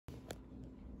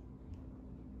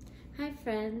Hi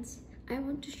friends, I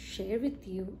want to share with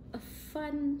you a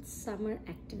fun summer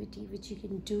activity which you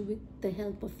can do with the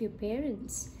help of your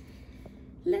parents.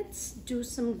 Let's do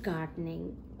some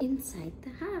gardening inside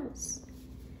the house.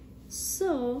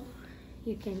 So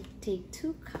you can take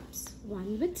 2 cups,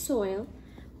 one with soil,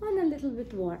 one a little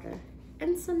with water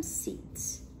and some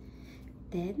seeds.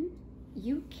 Then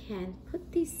you can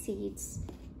put these seeds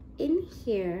in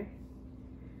here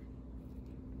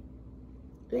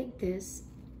like this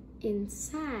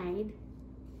inside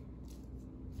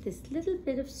this little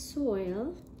bit of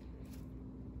soil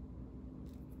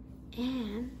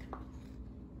and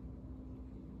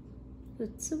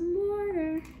put some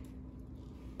water,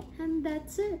 and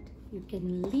that's it. You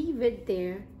can leave it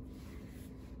there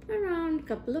around a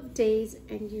couple of days,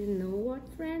 and you know what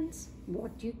friends,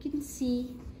 what you can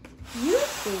see? You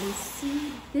can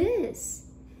see this.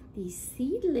 These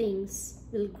seedlings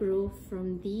will grow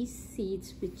from these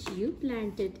seeds which you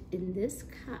planted in this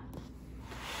cup.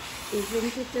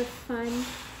 Isn't it a fun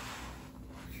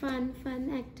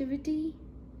activity?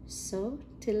 So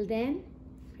till then,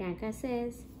 Priyanka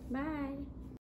says bye.